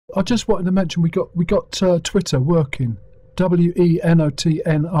I just wanted to mention we got Twitter working,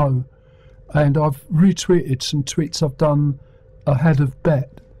 WENOTNO, and I've retweeted some tweets I've done ahead of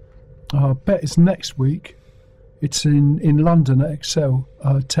BETT. BETT is next week. It's in London at Exeter,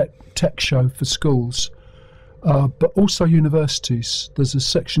 tech show for schools, but also universities. There's a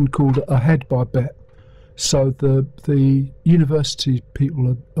section called Ahead by BETT. So the university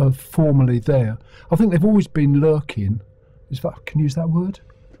people are formally there. I think they've always been lurking. If I can use that word?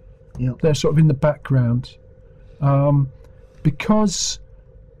 Yeah. They're sort of in the background. Because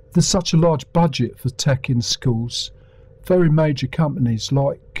there's such a large budget for tech in schools, very major companies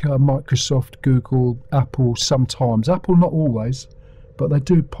like Microsoft, Google, Apple sometimes, Apple not always, but they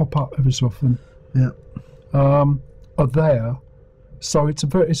do pop up every so often, are there. So it's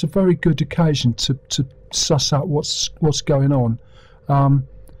a very good occasion to suss out what's going on.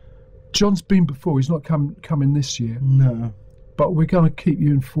 John's been before, he's not coming this year. No. But we're going to keep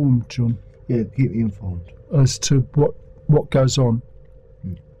you informed, John. Yeah, keep me informed. As to what goes on.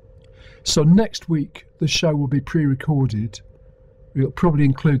 So next week the show will be pre-recorded. It'll probably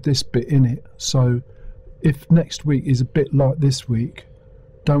include this bit in it. So if next week is a bit like this week,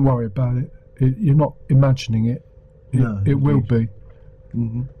 don't worry about it. You're not imagining it. It will be.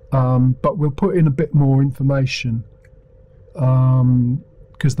 Mm-hmm. But we'll put in a bit more information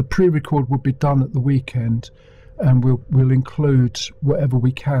because the pre-record will be done at the weekend, and we'll include whatever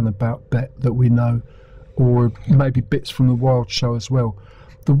we can about BETT that we know, or maybe bits from the Wild Show as well.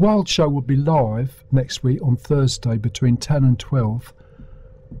 The Wild Show will be live next week on Thursday between 10 and 12.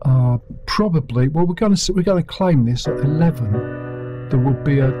 Probably, well, we're going to claim this at 11. There will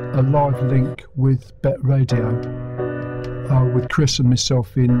be a live link with BETT Radio, with Chris and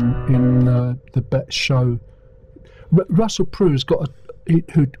myself in the BETT show. Russell Prue's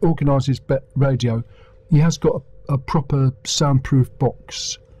who organises BETT Radio. He has got a proper soundproof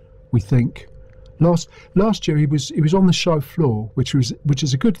box, we think. Last year he was on the show floor, which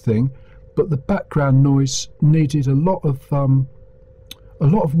is a good thing, but the background noise needed a lot of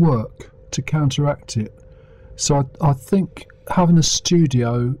work to counteract it. So I think having a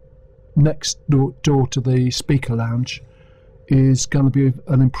studio next door to the speaker lounge is going to be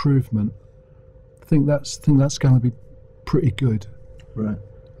an improvement. I think that's going to be pretty good. Right.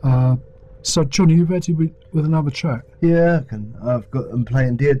 So John, are you ready with another track? Yeah, I can. I'm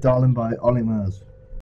playing Dear Darling by Ollie Murs.